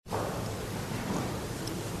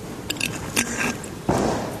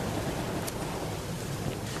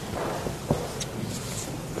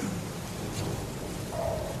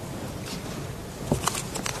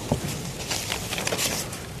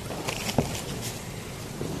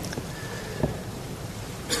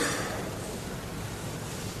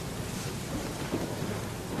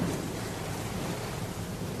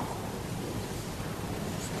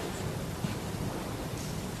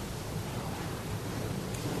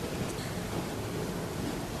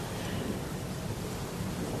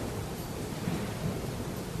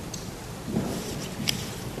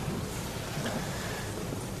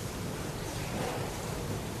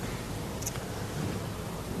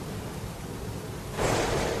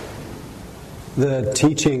the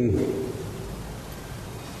teaching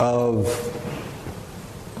of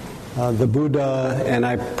the Buddha, and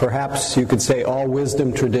perhaps you could say all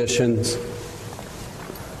wisdom traditions,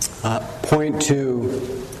 point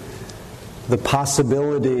to the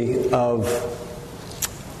possibility of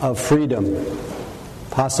freedom,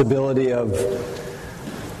 possibility of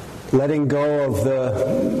letting go of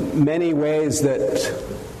the many ways that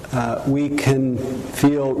we can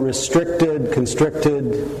feel restricted,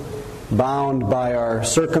 constricted, bound by our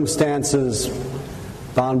circumstances,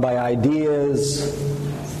 bound by ideas,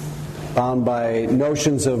 bound by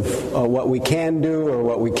notions of what we can do or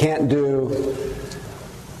what we can't do,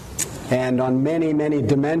 and on many, many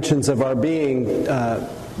dimensions of our being,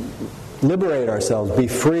 liberate ourselves, be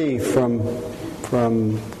free from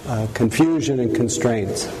confusion and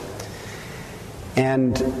constraints.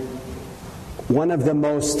 And one of the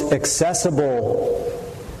most accessible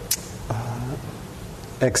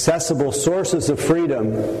sources of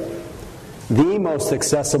freedom, the most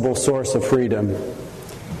accessible source of freedom,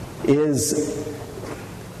 is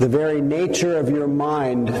the very nature of your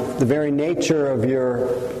mind, the very nature of your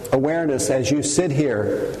awareness as you sit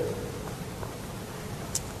here.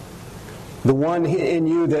 The one in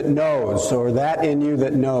you that knows, or that in you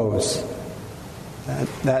that knows.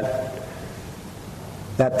 That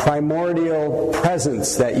primordial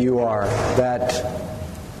presence that you are, that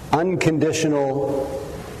unconditioned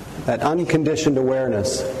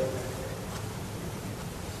awareness.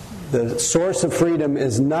 The source of freedom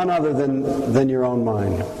is none other than your own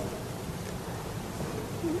mind.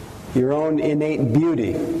 Your own innate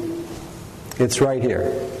beauty. It's right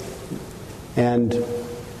here. And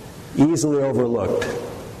easily overlooked.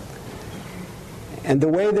 And the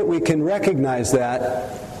way that we can recognize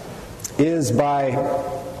that is by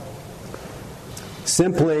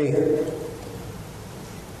simply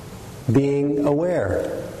being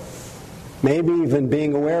aware. Maybe even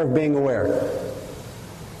being aware of being aware.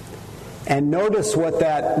 And notice what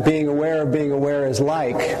that being aware of being aware is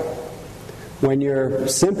like when you're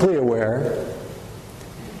simply aware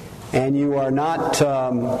and you are not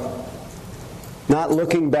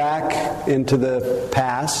looking back into the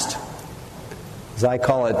past, as I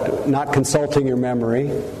call it, not consulting your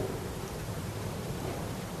memory,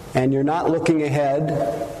 and you're not looking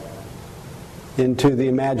ahead into the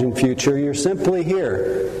imagined future. You're simply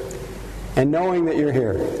here and knowing that you're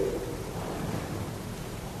here.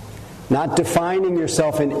 Not defining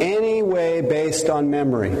yourself in any way based on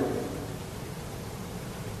memory.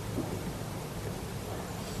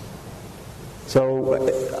 So,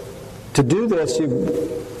 to do this,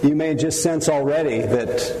 you may just sense already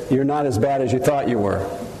that you're not as bad as you thought you were.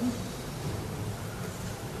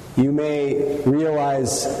 You may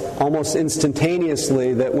realize almost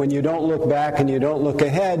instantaneously that when you don't look back and you don't look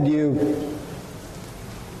ahead, you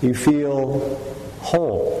feel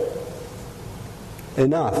whole,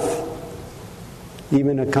 enough.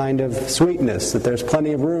 Even a kind of sweetness, that there's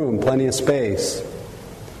plenty of room, plenty of space.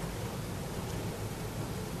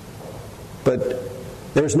 But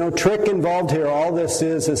there's no trick involved here. All this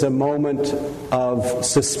is a moment of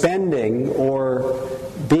suspending or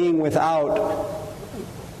being without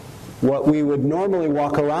what we would normally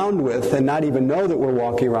walk around with and not even know that we're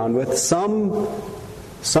walking around with. Some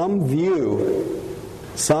view,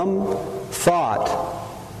 some thought,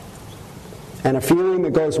 and a feeling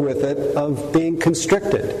that goes with it of being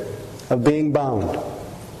constricted, of being bound.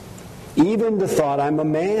 Even the thought, I'm a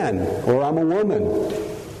man or I'm a woman,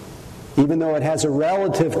 even though it has a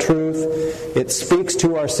relative truth, it speaks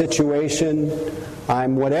to our situation,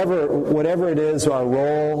 I'm whatever it is, our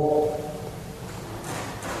role.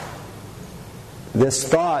 This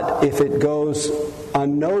thought, if it goes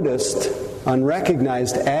unnoticed,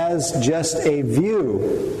 unrecognized as just a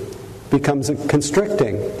view, becomes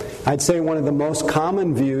constricting. I'd say one of the most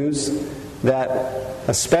common views that,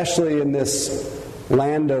 especially in this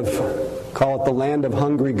land of, call it the land of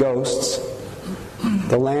hungry ghosts,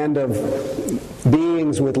 the land of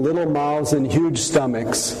beings with little mouths and huge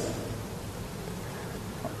stomachs,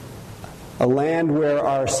 a land where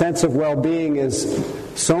our sense of well-being is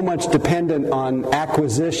so much dependent on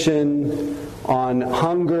acquisition, on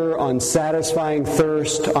hunger, on satisfying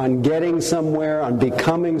thirst, on getting somewhere, on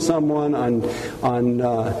becoming someone, on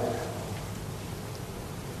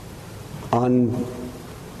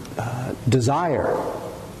desire.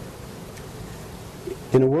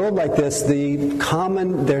 In a world like this,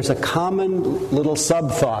 there's a common little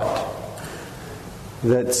sub-thought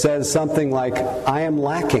that says something like, I am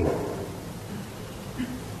lacking.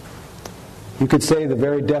 You could say the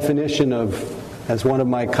very definition of, as one of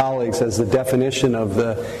my colleagues says, the definition of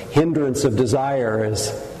the hindrance of desire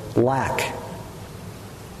is lack.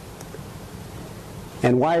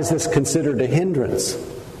 And why is this considered a hindrance?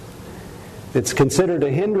 It's considered a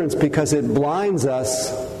hindrance because it blinds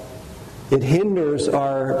us. It hinders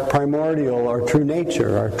our primordial, our true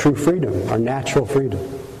nature, our true freedom, our natural freedom.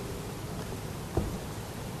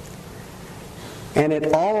 And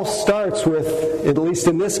it all starts with, at least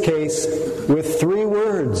in this case, with 3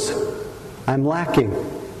 words. I'm lacking.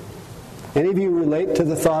 Any of you relate to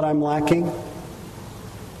the thought I'm lacking?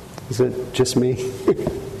 Is it just me?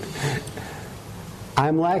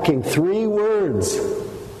 I'm lacking 3 words.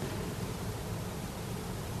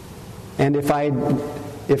 And if I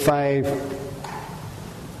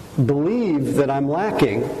believe that I'm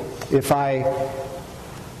lacking, if I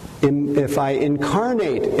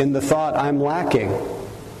incarnate in the thought I'm lacking,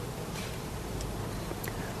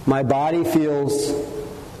 my body feels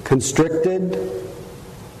constricted.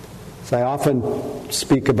 As I often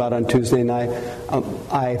speak about on Tuesday night,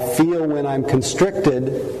 I feel when I'm constricted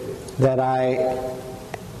that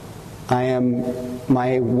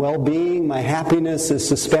my well-being, my happiness is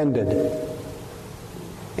suspended.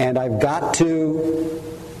 And I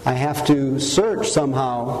have to search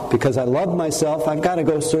somehow, because I love myself, I've got to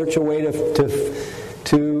go search a way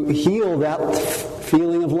to heal that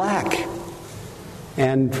feeling of lack.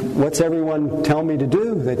 And what's everyone tell me to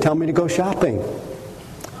do? They tell me to go shopping.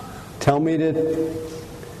 Tell me to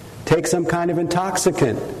take some kind of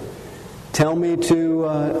intoxicant. Tell me to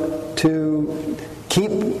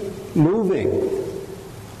keep moving.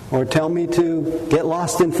 Or tell me to get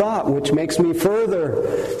lost in thought, which makes me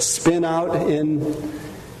further spin out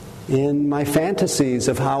in my fantasies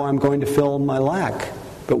of how I'm going to fill my lack.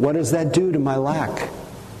 But what does that do to my lack?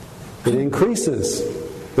 It increases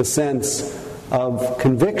the sense of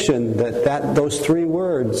conviction that those three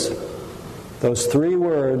words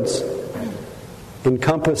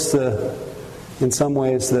encompass in some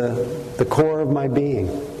ways the core of my being.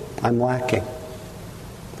 I'm lacking.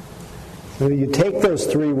 So you take those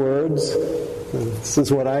 3 words. This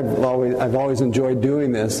is what I've always enjoyed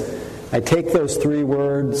doing this. I take those 3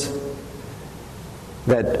 words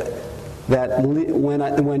that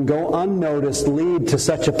when go unnoticed lead to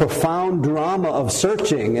such a profound drama of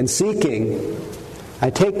searching and seeking. I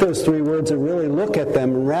take those 3 words and really look at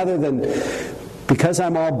them, and rather than, because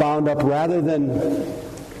I'm all bound up, rather than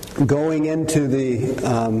going into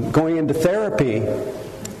therapy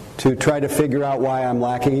to try to figure out why I'm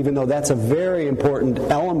lacking, even though that's a very important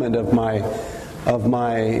element of my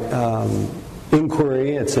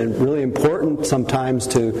inquiry. It's really important sometimes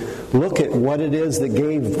to look at what it is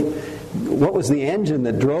what was the engine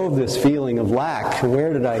that drove this feeling of lack?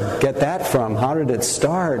 Where did I get that from? How did it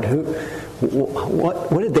start?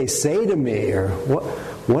 What did they say to me? Or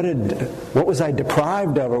what was I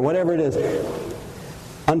deprived of? Or whatever it is.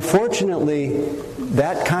 Unfortunately,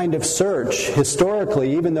 that kind of search,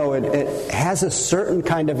 historically, even though it has a certain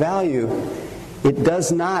kind of value, it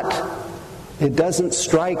doesn't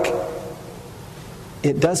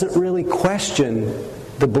really question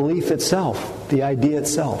the belief itself, the idea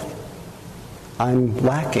itself. I'm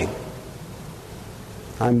lacking.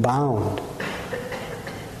 I'm bound.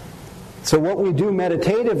 So what we do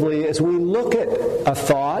meditatively is we look at a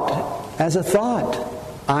thought as a thought.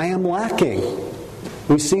 I am lacking.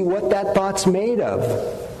 We see what that thought's made of.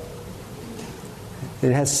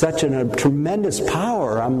 It has such a tremendous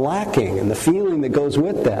power. I'm lacking, and the feeling that goes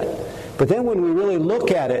with that. But then when we really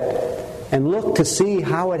look at it and look to see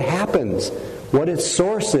how it happens, what its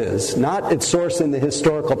source is, not its source in the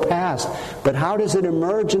historical past, but how does it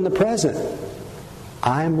emerge in the present?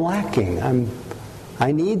 I'm lacking.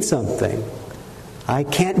 I need something. I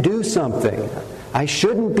can't do something. I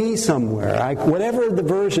shouldn't be somewhere. Whatever the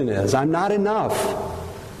version is, I'm not enough.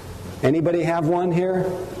 Anybody have one here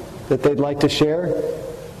that they'd like to share?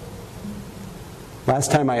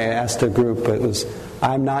 Last time I asked a group, it was,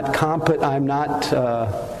 I'm not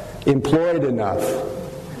employed enough,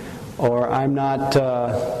 or I'm not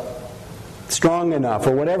strong enough,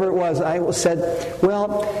 or whatever it was. I said,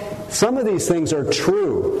 well, some of these things are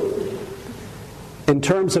true in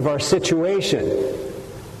terms of our situation,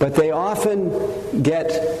 but they often get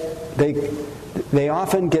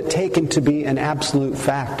taken to be an absolute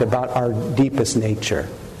fact about our deepest nature.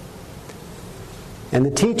 And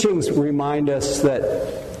the teachings remind us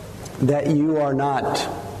that you are not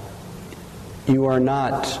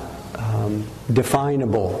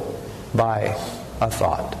definable by a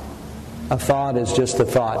thought. A thought is just a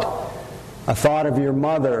thought. A thought of your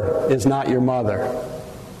mother is not your mother.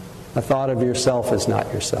 A thought of yourself is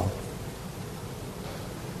not yourself.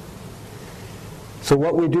 So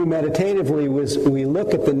what we do meditatively is we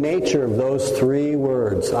look at the nature of those 3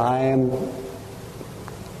 words. I am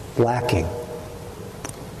lacking.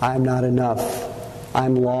 I am not enough.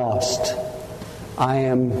 I'm lost, I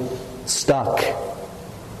am stuck,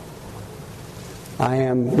 I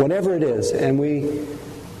am whatever it is. And we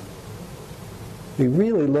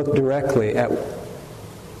really look directly at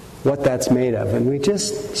what that's made of, and we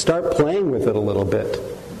just start playing with it a little bit.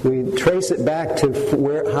 We trace it back to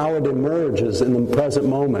how it emerges in the present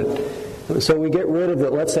moment. So we get rid of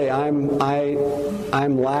it. Let's say I'm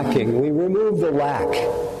lacking. We remove the lack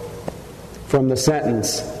from the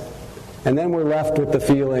sentence, and then we're left with the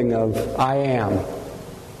feeling of I am.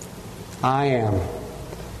 I am.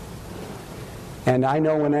 And I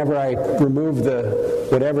know whenever I remove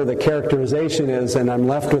whatever the characterization is, and I'm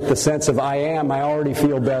left with the sense of I am, I already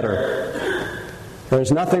feel better.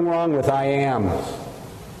 There's nothing wrong with I am.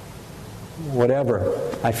 Whatever.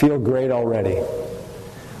 I feel great already.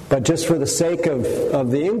 But just for the sake of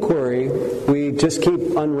the inquiry, we just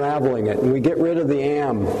keep unraveling it, and we get rid of the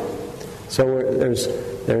am. So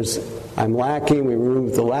there's I'm lacking, we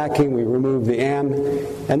remove the lacking, we remove the am,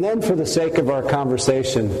 and then for the sake of our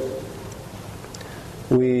conversation,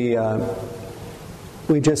 we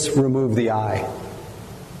just remove the I.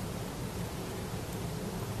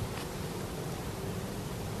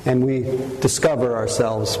 And we discover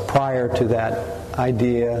ourselves prior to that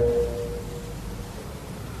idea.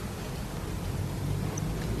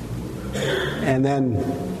 And then,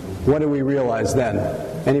 what do we realize then?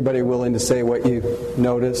 Anybody willing to say what you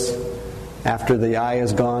notice after the I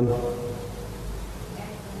is gone?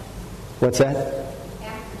 What's that?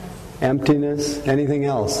 Emptiness. Anything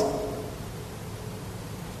else?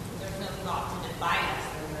 There's no thought to define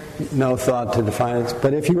us. No thought to define us.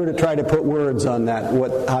 But if you were to try to put words on that,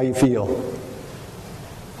 how you feel?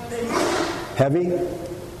 Heavy?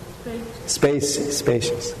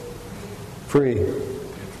 Spacious. Free.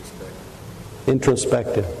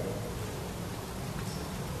 Introspective.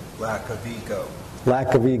 Lack of ego.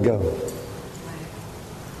 Lack of ego.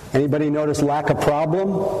 Anybody notice lack of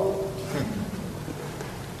problem?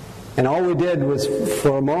 And all we did was,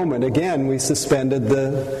 for a moment, again, we suspended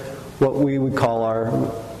what we would call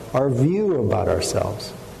our view about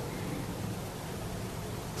ourselves.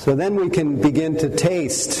 So then we can begin to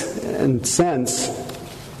taste and sense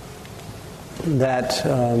that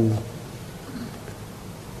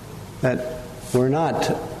we're not,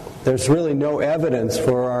 there's really no evidence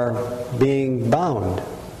for our being bound,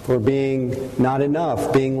 for being not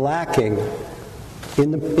enough, being lacking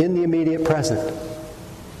in the immediate present.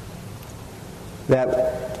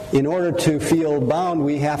 That in order to feel bound,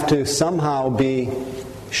 we have to somehow be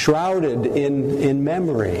shrouded in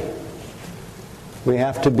memory. We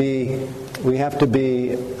have to be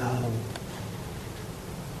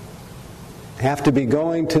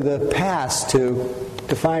going to the past to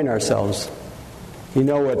define ourselves. You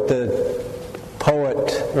know what the poet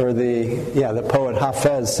the poet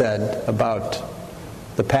Hafez said about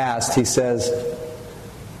the past. He says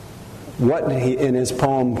in his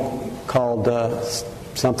poem called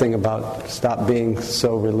something about stop being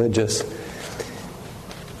so religious.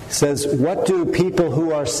 He says, "What do people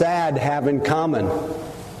who are sad have in common?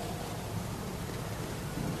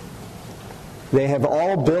 They have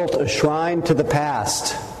all built a shrine to the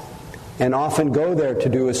past and often go there to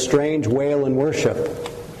do a strange wail and worship.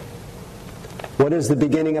 What is the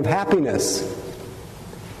beginning of happiness?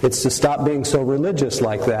 It's to stop being so religious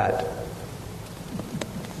like that."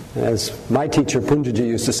 As my teacher Punjaji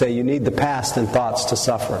used to say, you need the past and thoughts to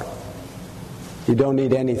suffer. You don't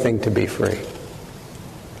need anything to be free.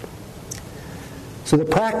 So the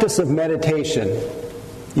practice of meditation,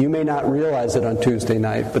 you may not realize it on Tuesday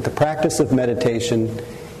night, but the practice of meditation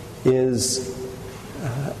is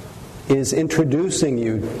introducing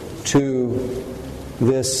you to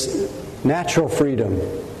this natural freedom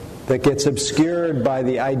that gets obscured by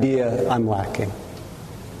the idea I'm lacking.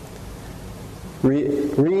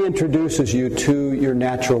 Reintroduces you to your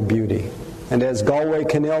natural beauty. And as Galway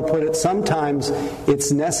Kinnell put it, sometimes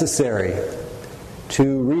it's necessary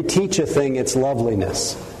to reteach a thing its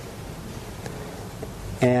loveliness.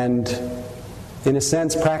 And in a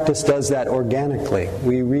sense, practice does that organically.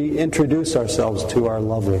 We reintroduce ourselves to our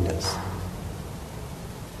loveliness.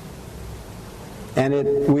 And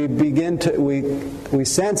we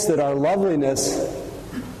sense that our loveliness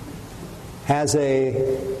has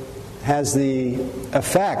the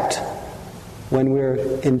effect, when we're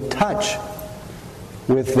in touch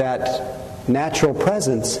with that natural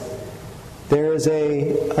presence, there is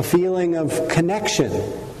a feeling of connection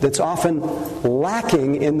that's often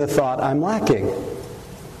lacking in the thought I'm lacking.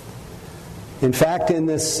 In fact, in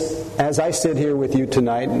this, as I sit here with you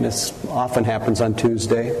tonight, and this often happens on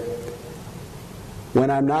Tuesday, when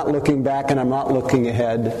I'm not looking back and I'm not looking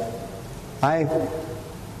ahead,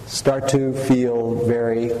 start to feel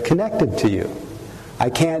very connected to you. I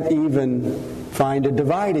can't even find a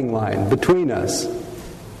dividing line between us.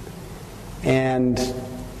 And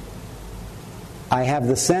I have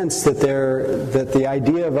the sense that the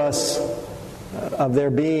idea of us, of there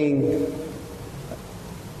being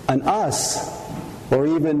an us, or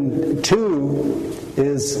even two,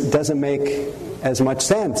 doesn't make as much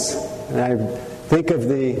sense. And I think of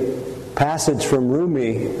the passage from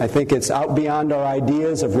Rumi. I think it's out beyond our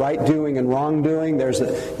ideas of right doing and wrong doing. There's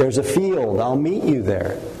a field. I'll meet you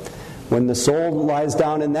there. When the soul lies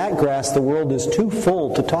down in that grass, the world is too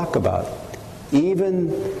full to talk about. Even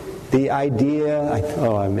the idea,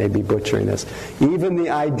 I may be butchering this, even the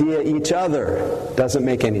idea each other doesn't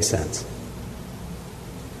make any sense.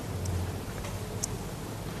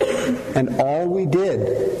 And all we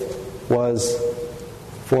did was,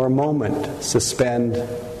 for a moment, suspend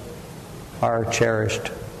our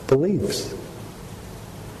cherished beliefs.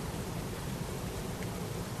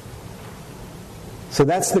 So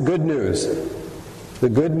that's the good news. The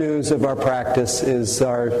good news of our practice is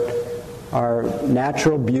our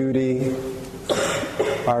natural beauty,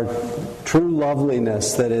 our true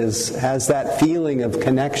loveliness that has that feeling of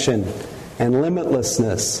connection and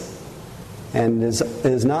limitlessness and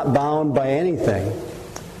is not bound by anything,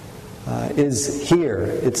 is here,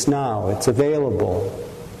 it's now, it's available,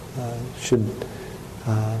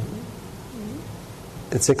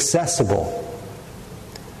 it's accessible.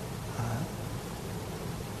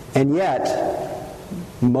 And yet,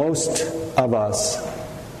 most of us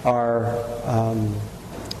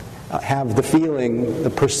have the feeling, the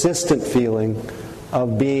persistent feeling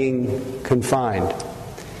of being confined.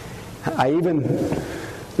 I even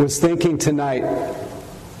was thinking tonight,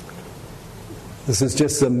 this is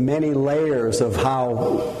just the many layers of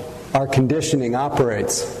how our conditioning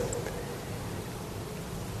operates.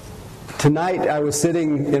 Tonight I was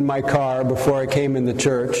sitting in my car before I came in the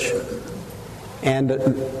church, and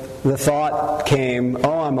the thought came,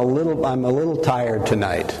 I'm a little tired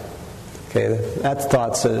tonight. Okay, that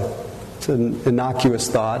thought's it's an innocuous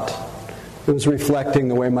thought. It was reflecting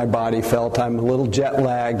the way my body felt. I'm a little jet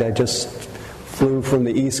lagged. I just flew from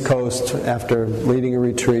the East Coast after leading a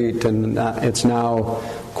retreat, and it's now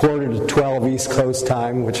 11:45 East Coast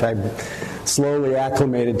time, which I slowly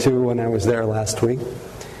acclimated to when I was there last week.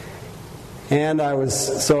 And I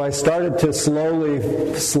started to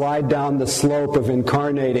slowly slide down the slope of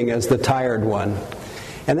incarnating as the tired one.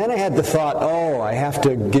 And then I had the thought, I have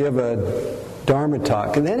to give a Dharma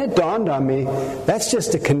talk. And then it dawned on me, that's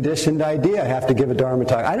just a conditioned idea, I have to give a Dharma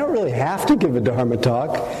talk. I don't really have to give a Dharma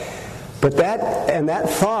talk. But that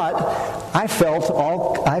thought, I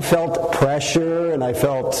felt pressure, and I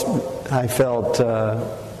felt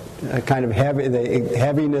a kind of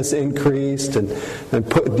heaviness increased, and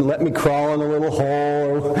let me crawl in a little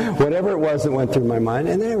hole, or whatever it was that went through my mind.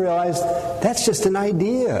 And then I realized that's just an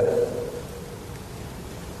idea.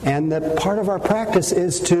 And that part of our practice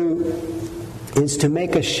is to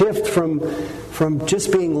make a shift from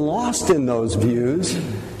just being lost in those views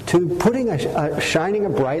to shining a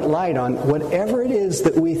bright light on whatever it is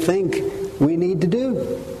that we think we need to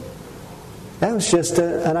do. That was just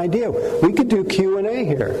an idea. We could do Q&A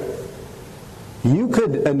here. You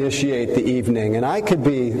could initiate the evening, and I could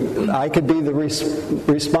be the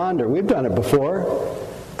responder. We've done it before,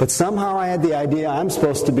 but somehow I had the idea I'm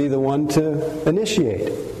supposed to be the one to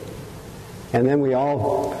initiate. And then we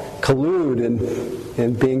all collude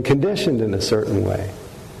in being conditioned in a certain way.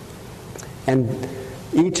 And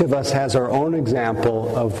each of us has our own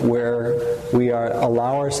example of where we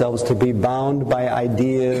allow ourselves to be bound by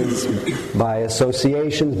ideas, by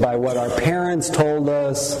associations, by what our parents told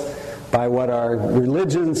us, by what our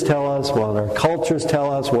religions tell us, what our cultures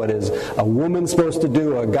tell us, what is a woman supposed to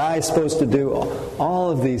do, a guy supposed to do,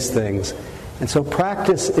 all of these things. And so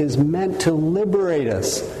practice is meant to liberate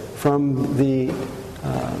us from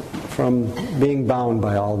being bound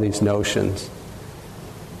by all these notions.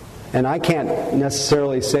 And I can't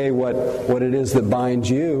necessarily say what it is that binds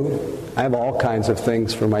you. I have all kinds of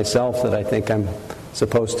things for myself that I think I'm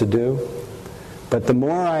supposed to do. But the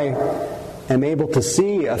more I am able to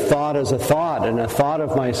see a thought as a thought, and a thought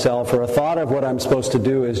of myself or a thought of what I'm supposed to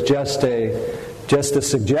do is just a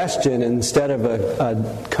suggestion instead of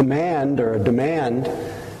a command or a demand,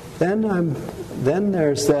 then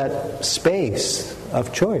there's that space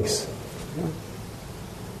of choice.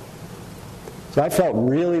 So I felt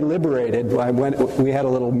really liberated. We had a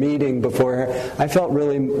little meeting before. I felt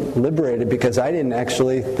really liberated because I didn't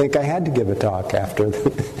actually think I had to give a talk after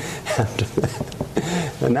that.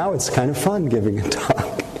 And now it's kind of fun giving a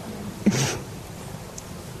talk.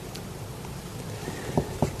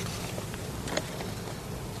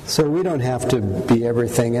 So we don't have to be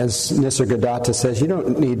everything. As Nisargadatta says, you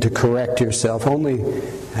don't need to correct yourself. Only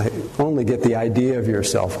get the idea of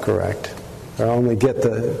yourself correct. Or only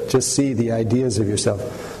just see the ideas of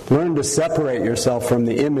yourself. Learn to separate yourself from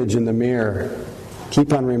the image in the mirror.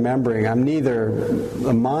 Keep on remembering, I'm neither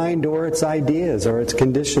a mind or its ideas or its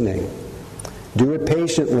conditioning. Do it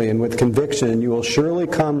patiently and with conviction, and you will surely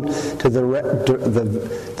come to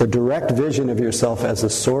the direct vision of yourself as a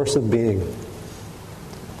source of being.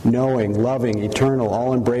 Knowing, loving, eternal,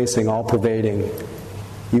 all-embracing, all-pervading.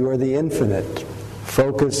 You are the infinite,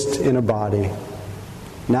 focused in a body.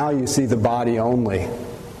 Now you see the body only.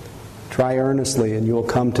 Try earnestly, and you will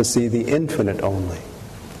come to see the infinite only.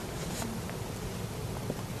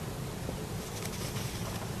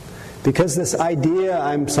 Because this idea,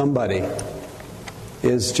 I'm somebody,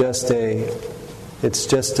 is just a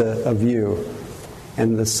view.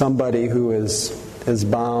 And the somebody who is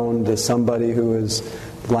bound, is somebody who is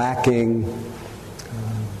lacking,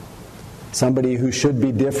 somebody who should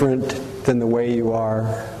be different than the way you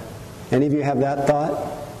are. Any of you have that thought?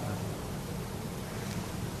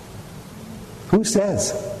 Who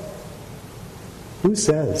says? Who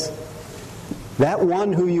says? That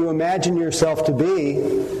one who you imagine yourself to be,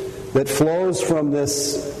 that flows from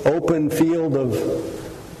this open field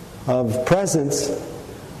of presence,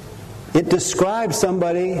 it describes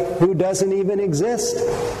somebody who doesn't even exist.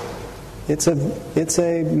 It's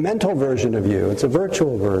a mental version of you. It's a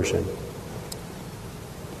virtual version.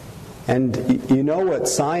 And you know what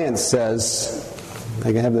science says.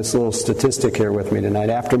 I have this little statistic here with me tonight.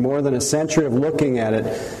 After more than a century of looking at it,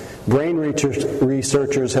 brain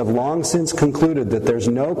researchers have long since concluded that there's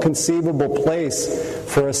no conceivable place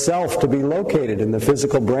for a self to be located in the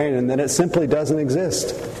physical brain, and that it simply doesn't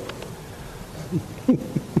exist.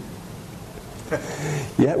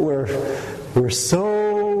 Yet we're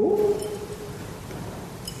so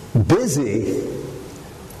busy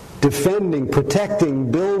defending,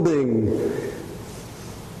 protecting, building,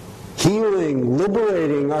 healing,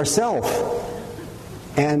 liberating ourselves.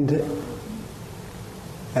 And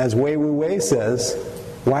as Wei Wu Wei says,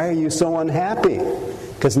 why are you so unhappy?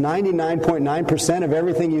 Because 99.9% of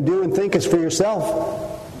everything you do and think is for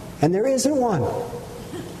yourself. And there isn't one.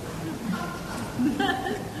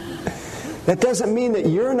 That doesn't mean that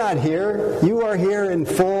you're not here. You are here in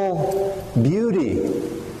full beauty.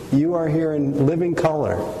 You are here in living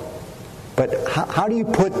color. But how do you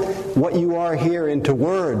put what you are here into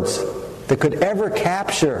words that could ever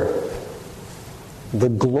capture the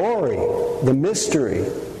glory, the mystery,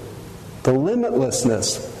 the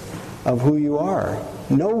limitlessness of who you are?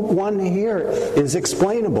 No one here is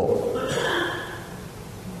explainable.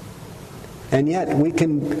 And yet we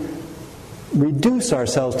can reduce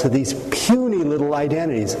ourselves to these puny little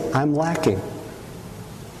identities. I'm lacking.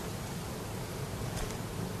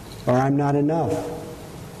 Or I'm not enough.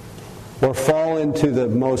 Or fall into the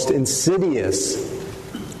most insidious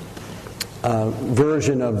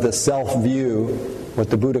version of the self-view,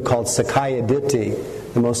 what the Buddha called Sakaya Ditti.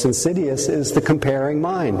 The most insidious is the comparing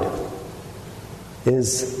mind.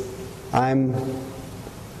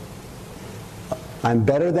 I'm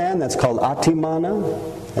better than, that's called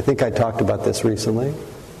Atimana. I think I talked about this recently.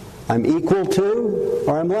 I'm equal to,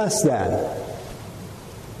 or I'm less than.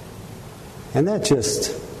 And that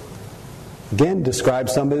just, again,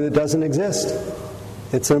 describes somebody that doesn't exist.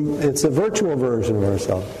 It's a virtual version of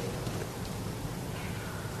ourselves.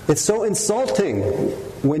 It's so insulting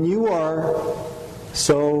when you are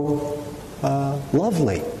so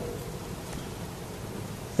lovely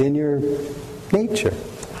in your nature.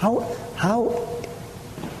 How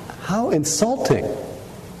insulting.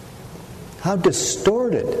 How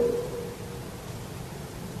distorted.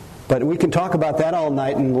 But we can talk about that all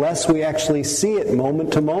night unless we actually see it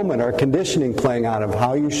moment to moment, our conditioning playing out of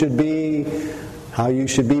how you should be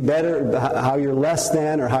better, how you're less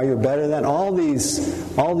than, or how you're better than. All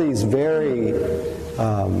these very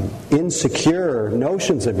insecure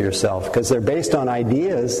notions of yourself, because they're based on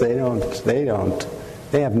ideas. They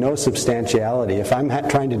have no substantiality. If I'm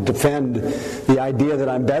trying to defend the idea that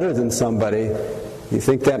I'm better than somebody, you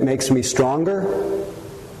think that makes me stronger?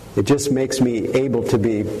 It just makes me able to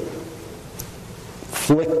be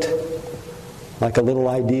flicked like a little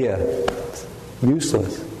idea.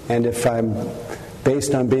 Useless. And if I'm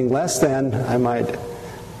based on being less than, I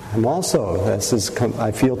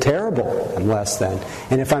feel terrible, I'm less than.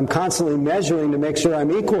 And if I'm constantly measuring to make sure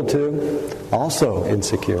I'm equal to, also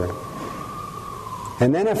insecure.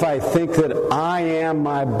 And then if I think that I am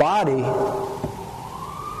my body,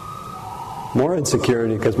 more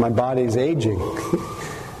insecurity because my body's aging.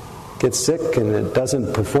 Gets sick and it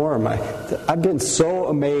doesn't perform. I've been so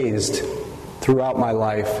amazed throughout my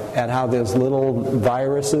life at how those little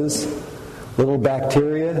viruses, little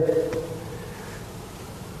bacteria,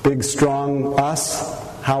 big strong us,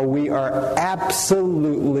 how we are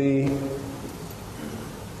absolutely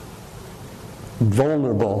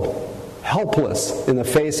vulnerable, helpless in the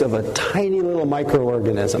face of a tiny little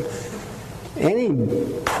microorganism.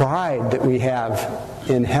 Any pride that we have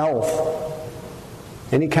in health,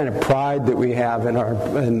 any kind of pride that we have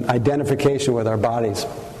in identification with our bodies,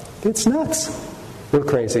 it's nuts. We're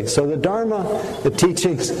crazy. So the Dharma, the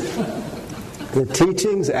teachings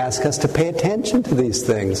ask us to pay attention to these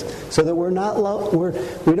things so that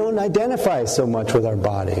we don't identify so much with our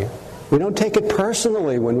body. We don't take it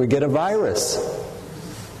personally when we get a virus.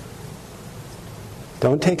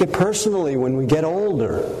 Don't take it personally when we get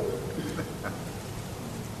older.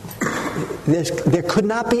 There could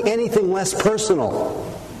not be anything less personal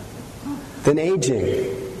than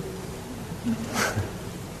aging,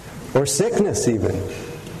 or sickness even,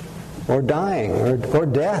 or dying, or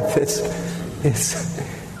death. It's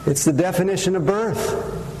the definition of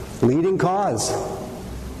birth, leading cause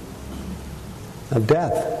of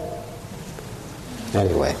death.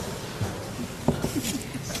 Anyway.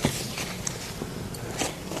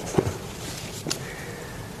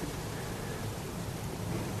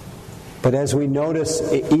 But as we notice,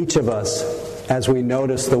 each of us, as we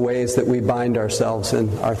notice the ways that we bind ourselves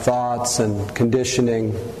in our thoughts and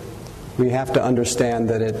conditioning, we have to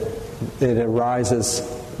understand that it arises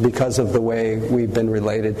because of the way we've been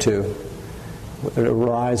related to. It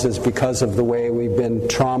arises because of the way we've been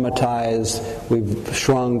traumatized, we've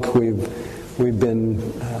shrunk, we've been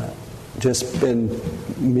the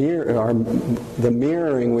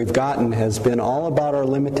mirroring we've gotten has been all about our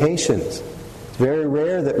limitations. It's very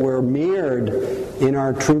rare that we're mirrored in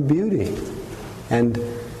our true beauty. And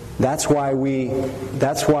that's why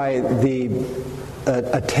the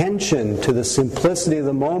attention to the simplicity of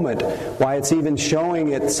the moment, why it's even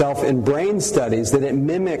showing itself in brain studies that it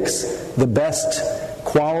mimics the best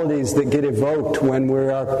qualities that get evoked when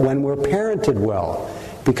we're parented well,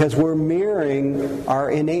 because we're mirroring our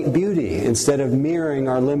innate beauty instead of mirroring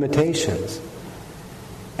our limitations.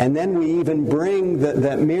 And then we even bring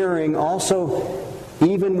that mirroring also,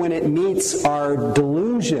 even when it meets our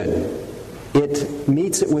delusion, it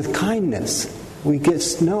meets it with kindness. We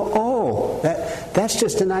just know, that's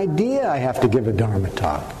just an idea I have to give a Dharma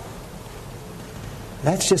talk.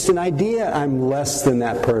 That's just an idea I'm less than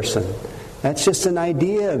that person. That's just an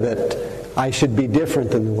idea that I should be different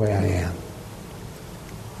than the way I am.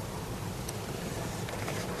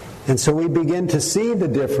 And so we begin to see the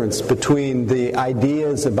difference between the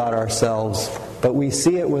ideas about ourselves, but we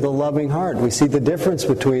see it with a loving heart. We see the difference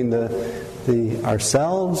between the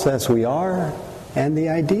ourselves as we are and the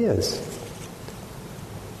ideas.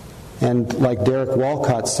 And like Derek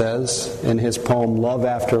Walcott says in his poem Love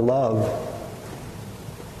After Love,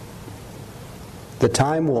 the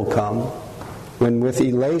time will come when with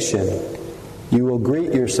elation you will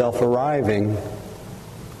greet yourself arriving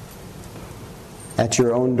at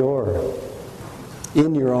your own door,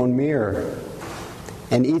 in your own mirror,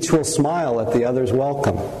 and each will smile at the other's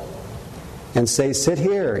welcome and say, "Sit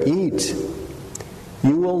here, eat."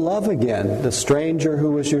 You will love again the stranger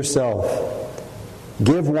who was yourself.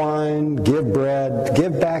 Give wine, give bread,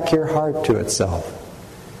 give back your heart to itself.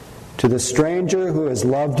 To the stranger who has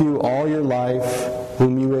loved you all your life,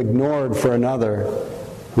 whom you ignored for another,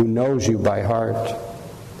 who knows you by heart.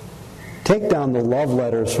 Take down the love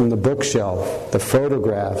letters from the bookshelf, the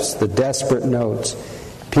photographs, the desperate notes.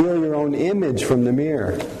 Peel your own image from the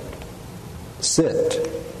mirror. Sit,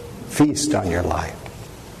 feast on your life.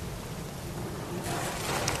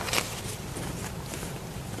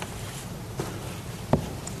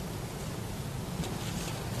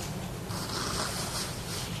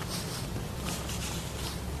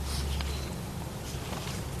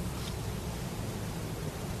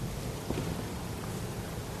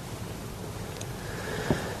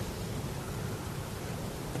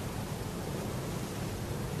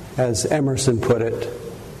 As Emerson put it,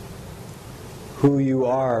 who you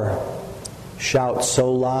are shouts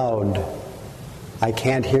so loud, I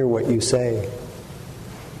can't hear what you say.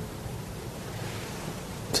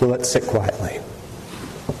 So let's sit quietly.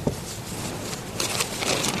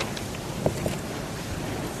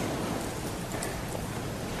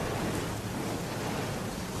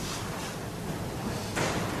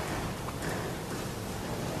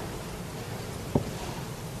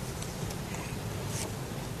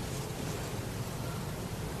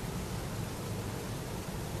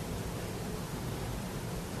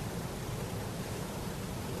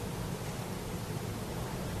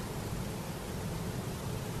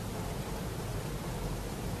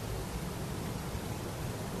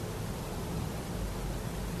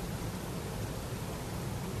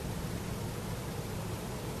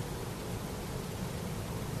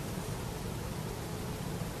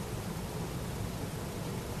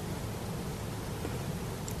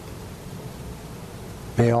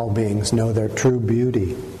 May all beings know their true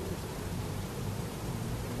beauty.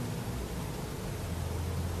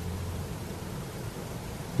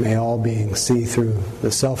 May all beings see through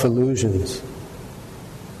the self-illusions.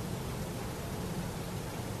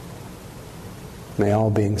 May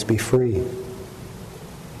all beings be free.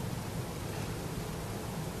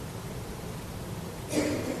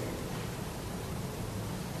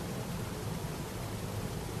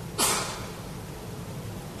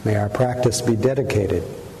 May our practice be dedicated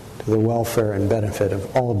to the welfare and benefit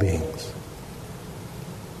of all beings.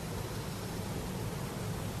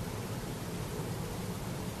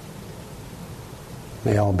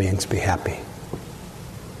 May all beings be happy.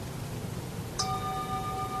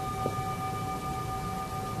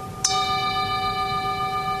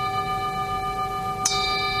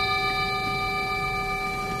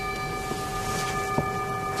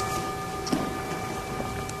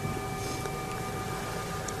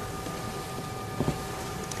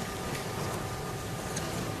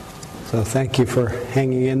 So thank you for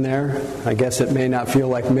hanging in there. I guess it may not feel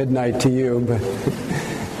like midnight to you, but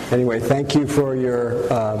anyway, thank you for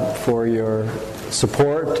your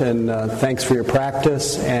support, and thanks for your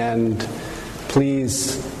practice. And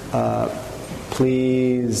please,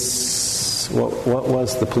 what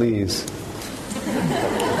was the please?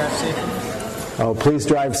 Oh, please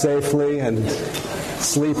drive safely and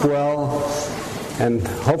sleep well, and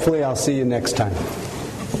hopefully I'll see you next time.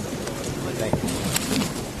 Thank you.